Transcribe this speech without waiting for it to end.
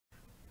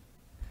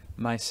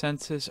My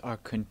senses are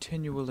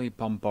continually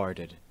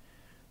bombarded.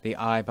 The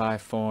eye by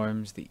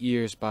forms, the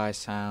ears by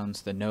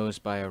sounds, the nose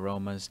by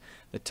aromas,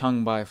 the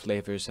tongue by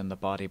flavors, and the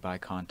body by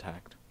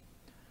contact.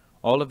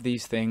 All of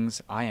these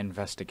things I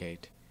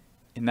investigate.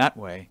 In that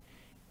way,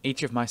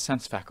 each of my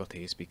sense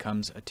faculties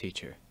becomes a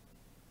teacher.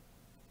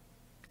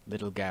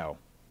 Little Kaew.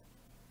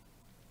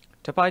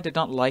 Tapai did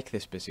not like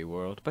this busy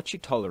world, but she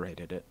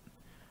tolerated it.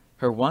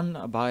 Her one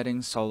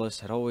abiding solace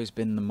had always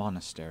been the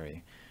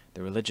monastery,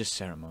 the religious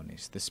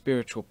ceremonies, the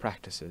spiritual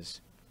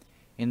practices.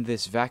 In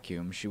this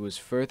vacuum she was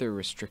further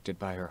restricted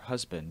by her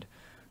husband,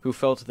 who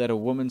felt that a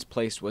woman's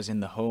place was in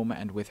the home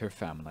and with her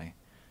family,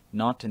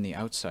 not in the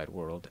outside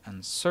world,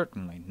 and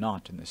certainly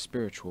not in the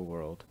spiritual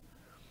world.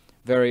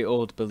 Very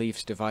old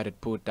beliefs divided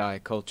Thai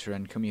culture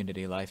and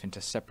community life into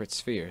separate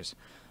spheres,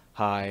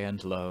 high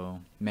and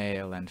low,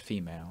 male and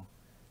female.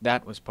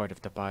 That was part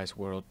of Tapai's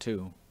world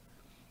too.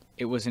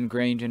 It was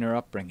ingrained in her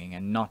upbringing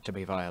and not to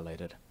be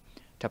violated.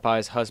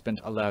 Tapai's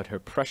husband allowed her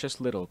precious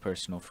little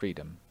personal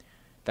freedom.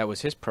 That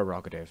was his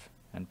prerogative,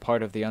 and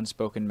part of the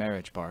unspoken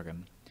marriage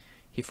bargain.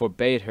 He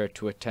forbade her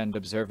to attend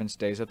observance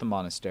days at the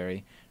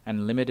monastery,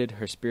 and limited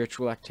her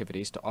spiritual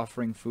activities to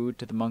offering food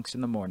to the monks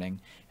in the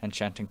morning and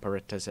chanting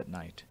parittas at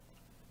night.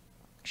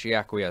 She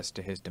acquiesced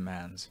to his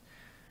demands.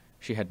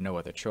 She had no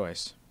other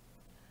choice.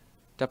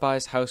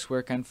 Tapai's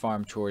housework and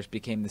farm chores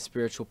became the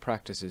spiritual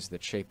practices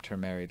that shaped her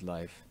married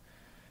life.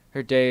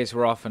 Her days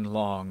were often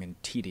long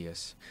and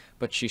tedious,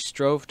 but she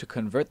strove to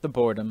convert the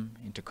boredom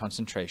into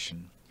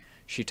concentration.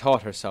 She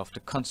taught herself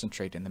to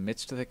concentrate in the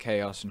midst of the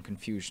chaos and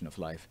confusion of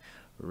life,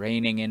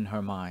 reining in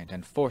her mind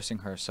and forcing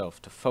herself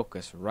to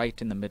focus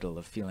right in the middle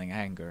of feeling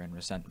anger and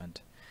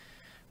resentment.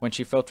 When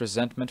she felt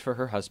resentment for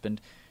her husband,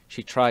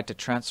 she tried to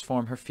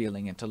transform her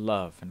feeling into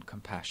love and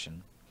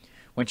compassion.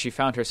 When she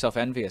found herself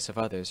envious of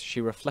others, she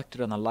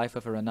reflected on the life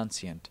of a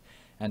renunciant,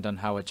 and on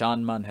how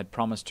Ajahn Mun had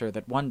promised her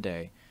that one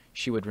day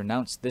she would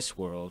renounce this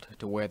world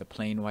to wear the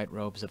plain white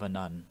robes of a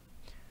nun.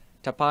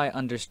 Tapai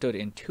understood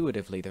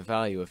intuitively the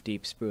value of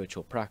deep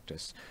spiritual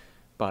practice,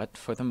 but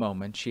for the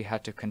moment she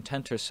had to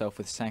content herself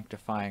with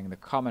sanctifying the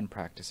common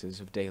practices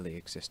of daily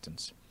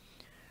existence.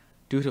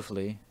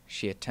 Dutifully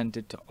she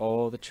attended to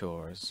all the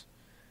chores.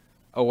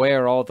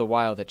 Aware all the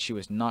while that she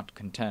was not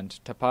content,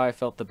 Tapai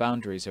felt the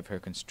boundaries of her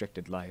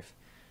constricted life,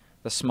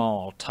 the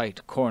small,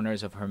 tight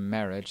corners of her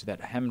marriage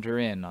that hemmed her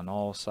in on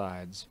all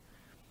sides.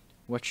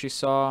 What she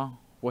saw,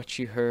 what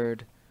she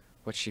heard,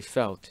 what she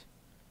felt,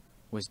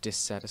 was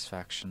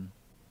dissatisfaction.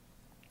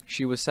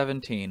 She was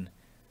 17,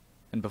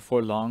 and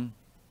before long,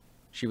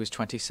 she was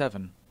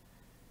 27.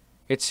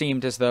 It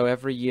seemed as though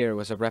every year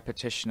was a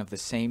repetition of the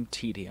same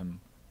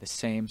tedium, the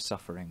same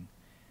suffering.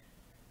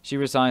 She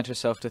resigned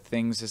herself to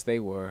things as they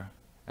were,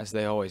 as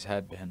they always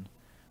had been,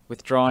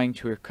 withdrawing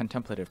to her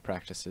contemplative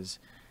practices,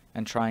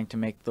 and trying to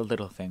make the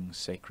little things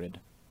sacred.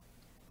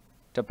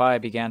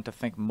 Tapai began to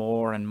think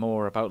more and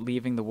more about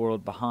leaving the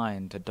world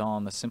behind to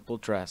don the simple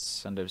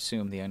dress and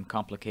assume the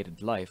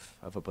uncomplicated life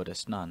of a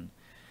Buddhist nun.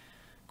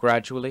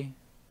 Gradually,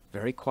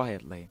 very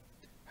quietly,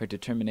 her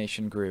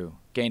determination grew,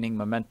 gaining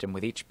momentum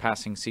with each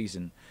passing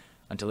season,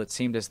 until it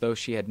seemed as though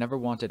she had never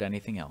wanted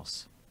anything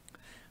else.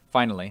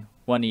 Finally,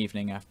 one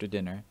evening after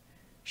dinner,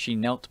 she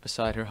knelt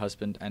beside her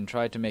husband and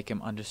tried to make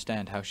him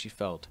understand how she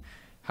felt,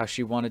 how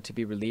she wanted to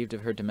be relieved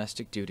of her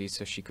domestic duties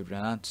so she could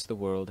renounce the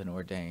world and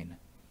ordain.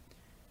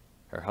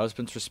 Her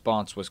husband's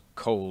response was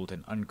cold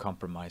and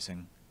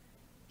uncompromising.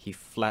 He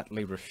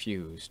flatly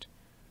refused,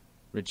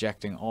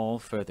 rejecting all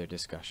further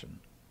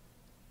discussion.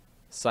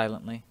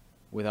 Silently,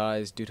 with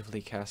eyes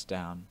dutifully cast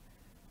down,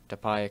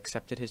 Tapai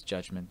accepted his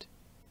judgment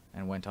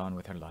and went on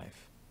with her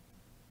life.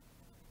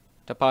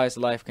 Tapai's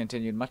life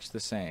continued much the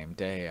same,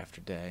 day after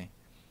day.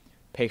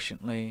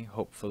 Patiently,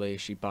 hopefully,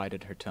 she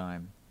bided her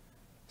time.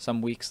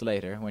 Some weeks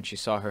later, when she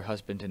saw her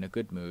husband in a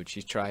good mood,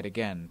 she tried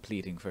again,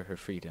 pleading for her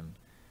freedom.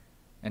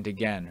 And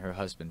again her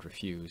husband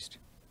refused.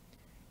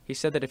 He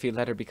said that if he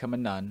let her become a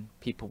nun,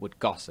 people would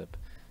gossip,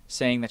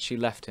 saying that she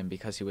left him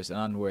because he was an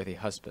unworthy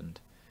husband,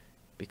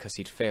 because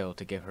he'd failed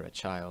to give her a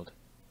child.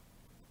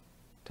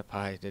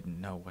 Tapai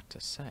didn't know what to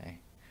say.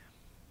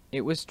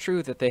 It was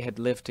true that they had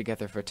lived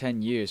together for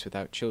 10 years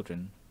without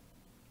children.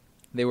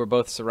 They were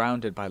both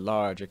surrounded by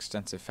large,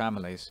 extensive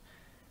families,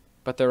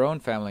 but their own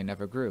family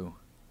never grew.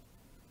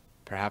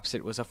 Perhaps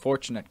it was a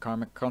fortunate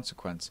karmic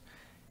consequence.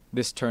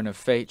 This turn of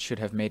fate should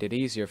have made it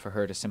easier for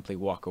her to simply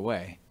walk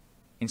away.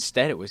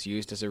 Instead, it was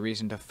used as a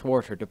reason to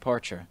thwart her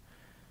departure.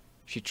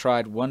 She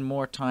tried one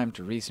more time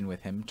to reason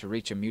with him, to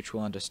reach a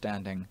mutual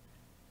understanding,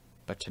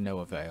 but to no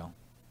avail.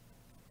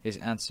 His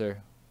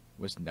answer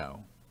was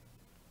no.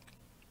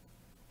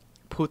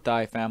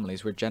 Thai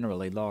families were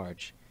generally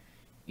large.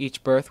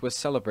 Each birth was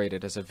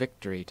celebrated as a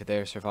victory to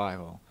their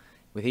survival,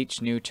 with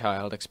each new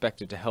child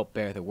expected to help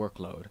bear the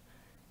workload.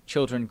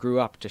 Children grew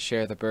up to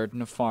share the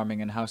burden of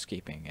farming and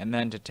housekeeping, and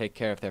then to take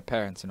care of their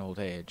parents in old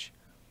age.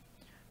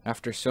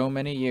 After so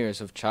many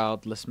years of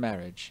childless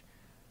marriage,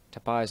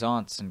 Tapai's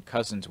aunts and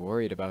cousins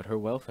worried about her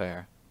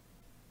welfare.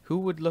 Who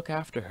would look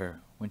after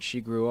her when she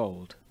grew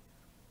old?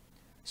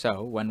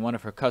 So, when one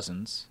of her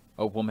cousins,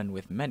 a woman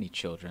with many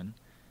children,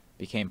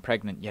 became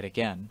pregnant yet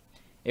again,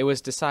 it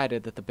was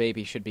decided that the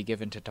baby should be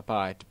given to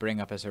Tapai to bring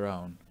up as her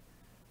own.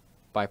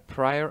 By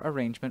prior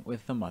arrangement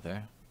with the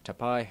mother,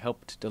 Tapai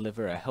helped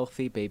deliver a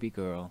healthy baby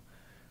girl,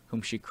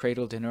 whom she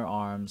cradled in her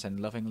arms and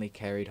lovingly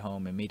carried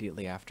home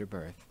immediately after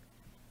birth.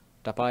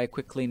 Tapai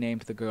quickly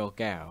named the girl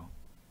Kaew,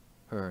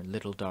 her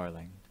little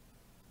darling.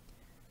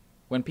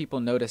 When people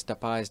noticed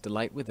Tapai's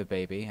delight with the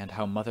baby and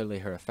how motherly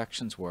her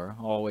affections were,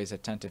 always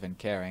attentive and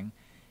caring,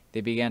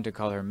 they began to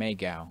call her Mae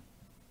Chee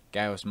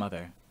Kaew's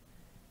mother.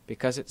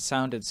 Because it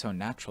sounded so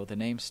natural, the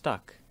name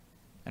stuck,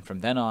 and from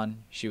then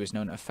on she was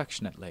known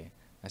affectionately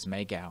as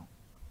Mae Chee.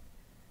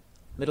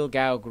 Little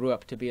Kaew grew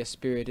up to be a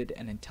spirited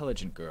and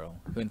intelligent girl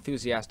who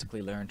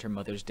enthusiastically learned her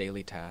mother's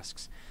daily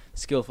tasks,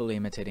 skillfully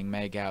imitating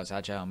Mae Chee's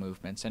agile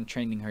movements and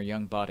training her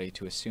young body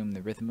to assume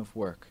the rhythm of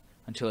work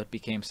until it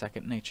became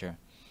second nature.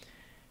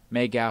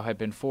 Mae Chee had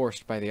been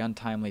forced by the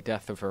untimely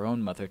death of her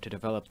own mother to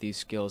develop these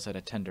skills at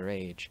a tender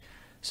age,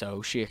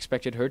 so she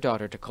expected her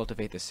daughter to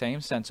cultivate the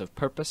same sense of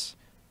purpose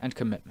and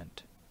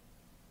commitment.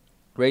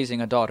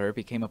 Raising a daughter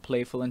became a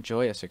playful and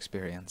joyous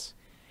experience.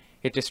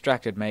 It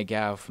distracted Mae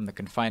Chee from the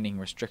confining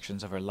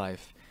restrictions of her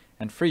life,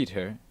 and freed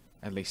her,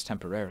 at least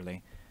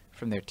temporarily,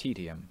 from their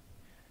tedium.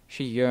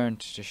 She yearned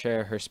to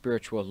share her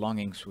spiritual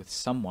longings with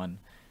someone,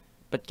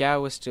 but Chee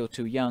was still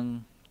too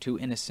young, too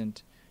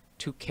innocent,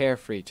 too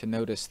carefree to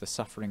notice the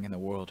suffering in the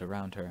world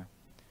around her.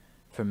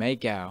 For Mae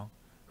Chee,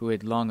 who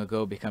had long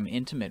ago become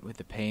intimate with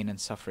the pain and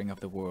suffering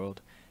of the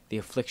world, the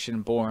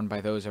affliction borne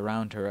by those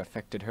around her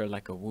affected her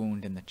like a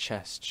wound in the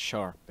chest,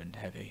 sharp and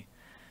heavy.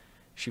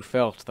 She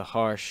felt the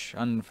harsh,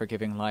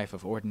 unforgiving life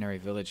of ordinary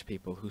village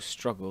people who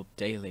struggled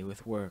daily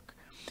with work.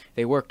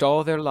 They worked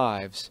all their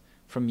lives,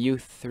 from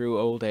youth through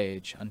old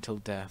age until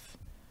death.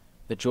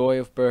 The joy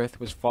of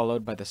birth was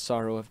followed by the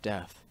sorrow of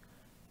death,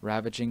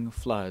 ravaging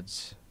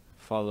floods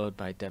followed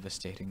by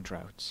devastating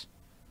droughts.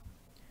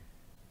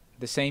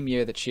 The same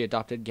year that she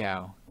adopted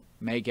Kaew,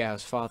 Mae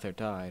Chee's father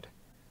died.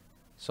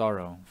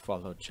 Sorrow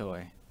followed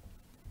joy.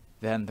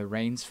 Then the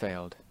rains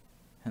failed,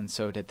 and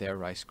so did their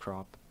rice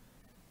crop.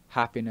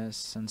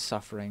 Happiness and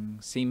suffering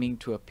seeming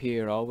to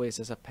appear always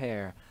as a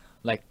pair,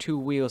 like two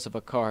wheels of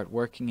a cart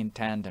working in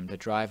tandem to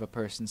drive a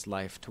person's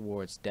life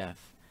towards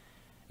death,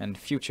 and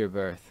future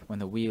birth when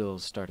the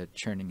wheels started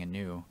churning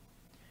anew.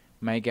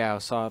 Mae Chee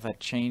saw that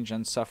change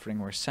and suffering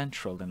were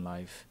central in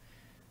life,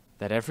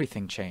 that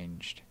everything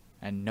changed,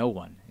 and no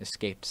one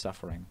escaped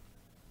suffering.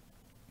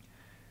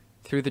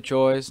 Through the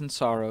joys and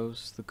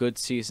sorrows, the good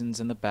seasons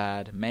and the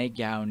bad, Mae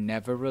Chee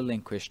never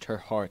relinquished her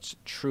heart's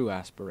true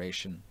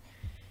aspiration.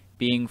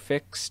 Being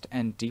fixed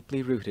and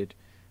deeply rooted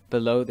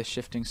below the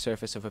shifting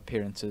surface of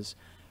appearances,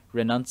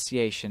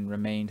 renunciation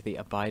remained the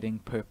abiding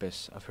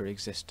purpose of her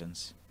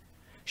existence.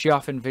 She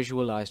often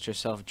visualized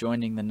herself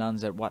joining the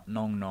nuns at Wat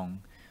Nong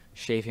Nong,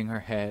 shaving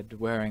her head,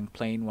 wearing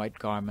plain white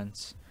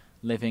garments,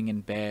 living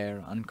in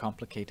bare,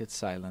 uncomplicated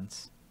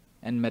silence,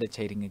 and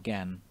meditating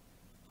again,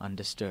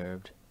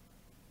 undisturbed.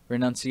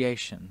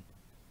 Renunciation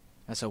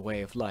as a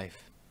way of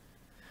life.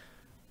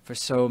 For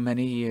so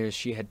many years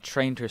she had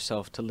trained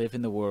herself to live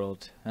in the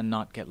world and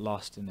not get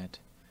lost in it,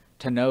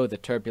 to know the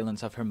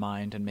turbulence of her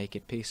mind and make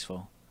it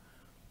peaceful.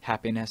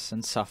 Happiness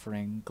and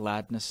suffering,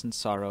 gladness and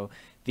sorrow,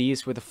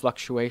 these were the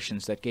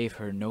fluctuations that gave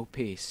her no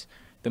peace,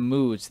 the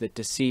moods that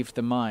deceived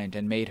the mind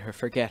and made her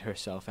forget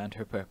herself and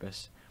her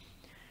purpose.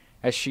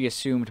 As she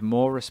assumed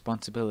more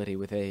responsibility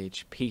with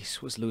age,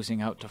 peace was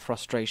losing out to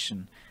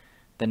frustration,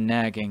 the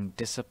nagging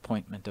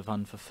disappointment of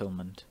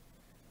unfulfillment.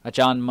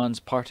 Ajahn Mun's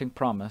parting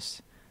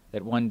promise,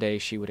 that one day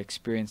she would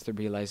experience the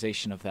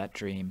realization of that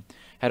dream,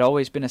 had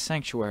always been a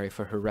sanctuary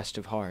for her rest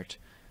of heart.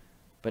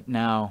 But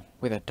now,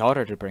 with a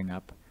daughter to bring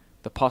up,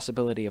 the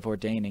possibility of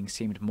ordaining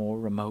seemed more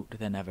remote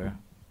than ever.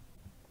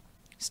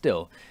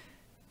 Still,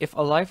 if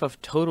a life of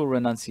total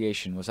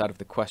renunciation was out of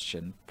the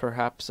question,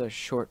 perhaps a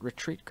short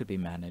retreat could be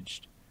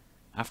managed.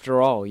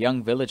 After all,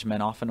 young village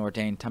men often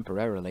ordained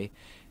temporarily,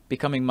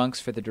 becoming monks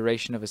for the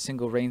duration of a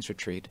single rains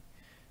retreat,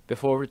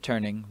 before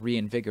returning,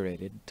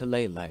 reinvigorated, to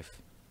lay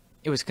life.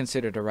 It was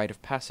considered a rite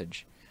of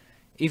passage.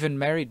 Even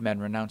married men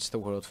renounced the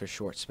world for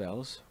short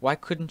spells. Why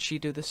couldn't she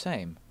do the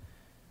same?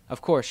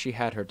 Of course she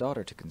had her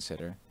daughter to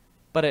consider,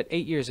 but at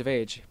 8 years of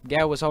age,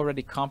 Kaew was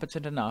already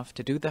competent enough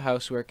to do the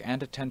housework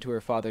and attend to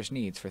her father's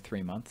needs for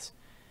 3 months.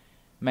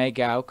 Mae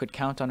Chee could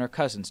count on her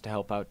cousins to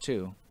help out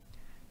too.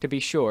 To be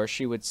sure,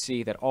 she would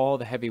see that all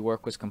the heavy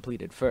work was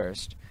completed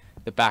first,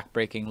 the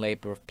back-breaking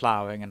labor of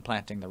plowing and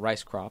planting the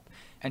rice crop,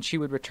 and she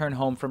would return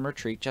home from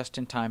retreat just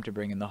in time to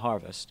bring in the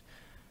harvest.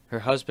 Her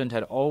husband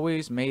had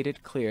always made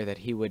it clear that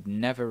he would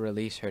never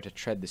release her to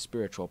tread the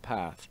spiritual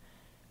path,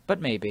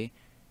 but maybe,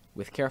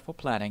 with careful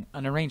planning,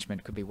 an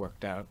arrangement could be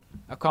worked out,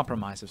 a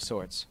compromise of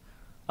sorts.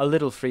 A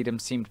little freedom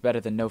seemed better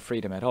than no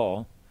freedom at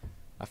all,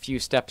 a few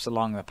steps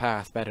along the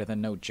path better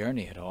than no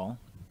journey at all.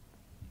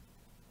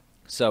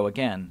 So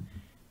again,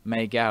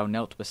 Mae Chee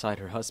knelt beside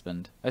her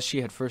husband, as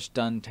she had first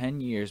done 10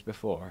 years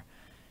before,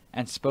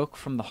 and spoke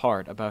from the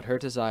heart about her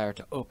desire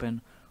to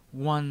open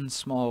one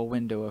small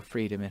window of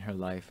freedom in her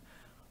life,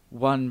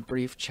 One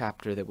brief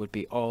chapter that would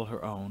be all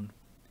her own.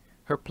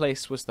 Her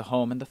place was the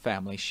home and the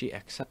family. She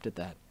accepted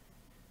that.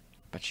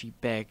 But she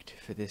begged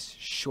for this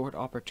short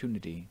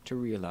opportunity to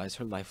realize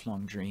her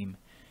lifelong dream.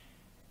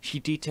 She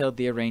detailed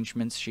the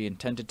arrangements she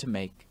intended to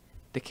make,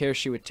 the care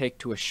she would take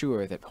to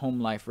assure that home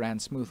life ran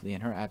smoothly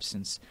in her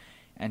absence,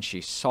 and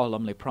she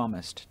solemnly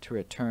promised to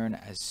return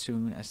as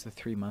soon as the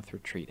 3-month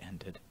retreat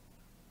ended.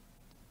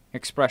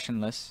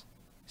 Expressionless,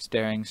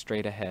 staring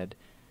straight ahead,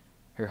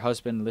 her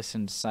husband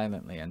listened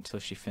silently until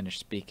she finished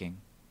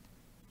speaking.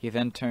 He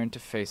then turned to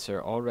face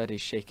her, already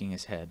shaking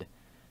his head,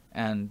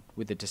 and,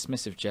 with a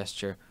dismissive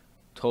gesture,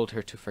 told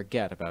her to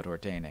forget about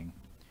ordaining.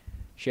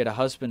 She had a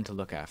husband to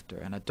look after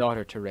and a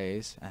daughter to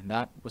raise, and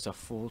that was a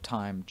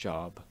full-time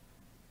job.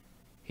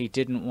 He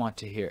didn't want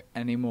to hear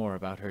any more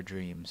about her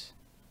dreams.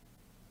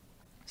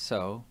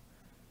 So,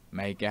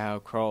 Mae Chee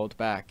crawled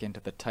back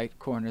into the tight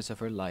corners of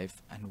her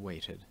life and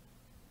waited.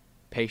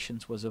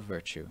 Patience was a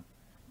virtue.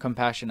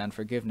 Compassion and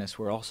forgiveness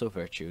were also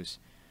virtues.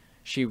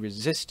 She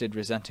resisted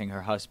resenting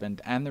her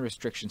husband and the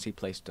restrictions he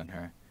placed on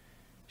her.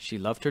 She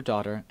loved her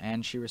daughter,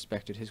 and she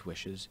respected his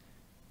wishes,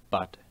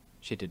 but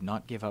she did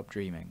not give up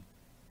dreaming.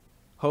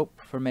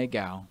 Hope for Mae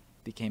Chee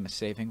became a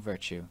saving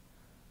virtue.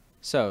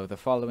 So, the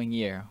following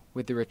year,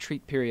 with the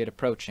retreat period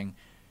approaching,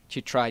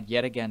 she tried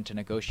yet again to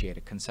negotiate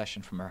a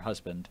concession from her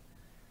husband.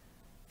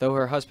 Though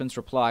her husband's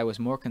reply was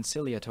more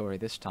conciliatory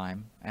this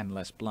time, and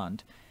less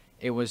blunt,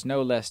 it was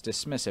no less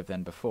dismissive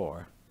than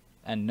before,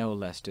 and no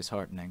less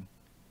disheartening.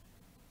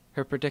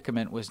 Her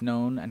predicament was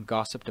known and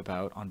gossiped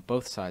about on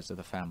both sides of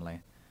the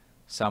family.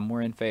 Some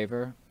were in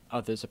favor,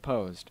 others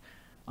opposed.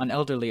 An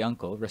elderly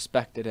uncle,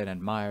 respected and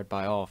admired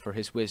by all for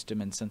his wisdom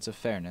and sense of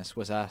fairness,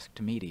 was asked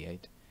to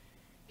mediate.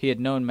 He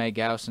had known Mae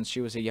Chee since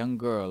she was a young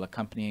girl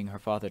accompanying her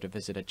father to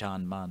visit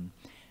Ajahn Mun,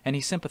 and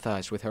he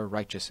sympathized with her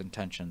righteous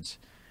intentions.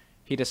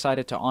 He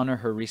decided to honor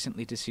her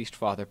recently deceased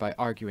father by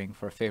arguing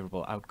for a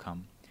favorable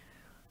outcome.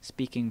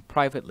 Speaking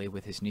privately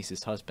with his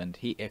niece's husband,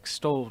 he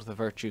extolled the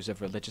virtues of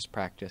religious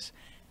practice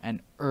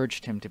and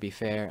urged him to be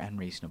fair and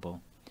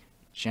reasonable,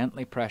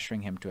 gently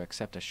pressuring him to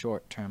accept a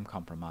short-term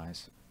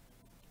compromise.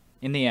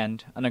 In the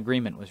end, an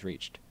agreement was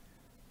reached.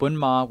 Bun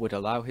Ma would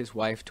allow his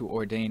wife to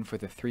ordain for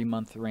the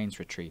 3-month rains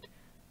retreat,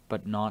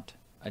 but not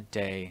a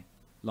day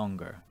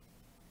longer.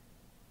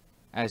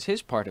 As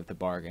his part of the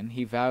bargain,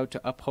 he vowed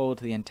to uphold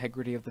the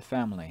integrity of the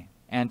family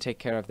and take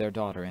care of their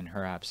daughter in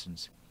her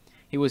absence.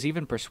 He was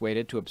even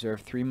persuaded to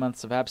observe 3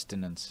 months of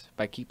abstinence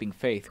by keeping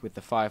faith with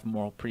the 5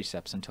 moral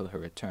precepts until her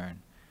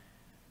return,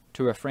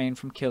 to refrain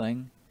from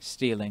killing,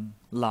 stealing,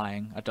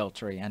 lying,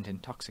 adultery, and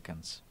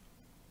intoxicants.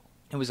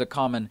 It was a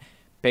common,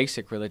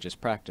 basic religious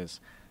practice,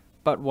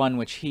 but one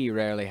which he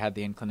rarely had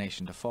the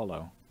inclination to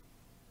follow.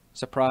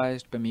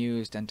 Surprised,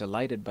 bemused, and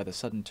delighted by the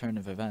sudden turn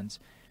of events,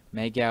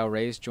 Mae Chee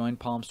raised joined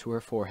palms to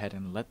her forehead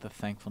and let the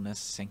thankfulness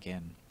sink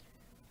in.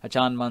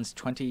 Ajahn Mun's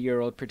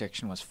 20-year-old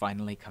prediction was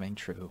finally coming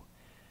true.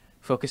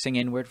 Focusing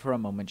inward for a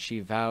moment,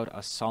 she vowed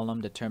a solemn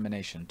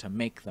determination to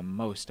make the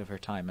most of her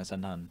time as a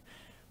nun.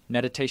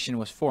 Meditation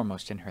was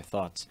foremost in her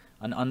thoughts,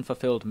 an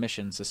unfulfilled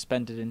mission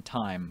suspended in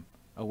time,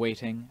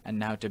 awaiting and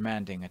now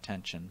demanding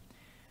attention.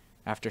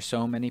 After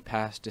so many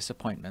past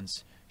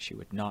disappointments, she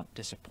would not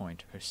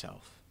disappoint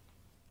herself.